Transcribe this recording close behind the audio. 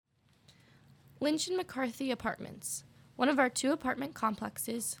Lynch McCarthy Apartments. One of our 2 apartment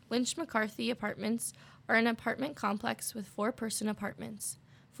complexes, Lynch McCarthy Apartments, are an apartment complex with 4-person apartments.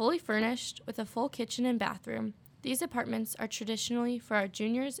 Fully furnished with a full kitchen and bathroom, these apartments are traditionally for our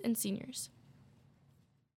juniors and seniors.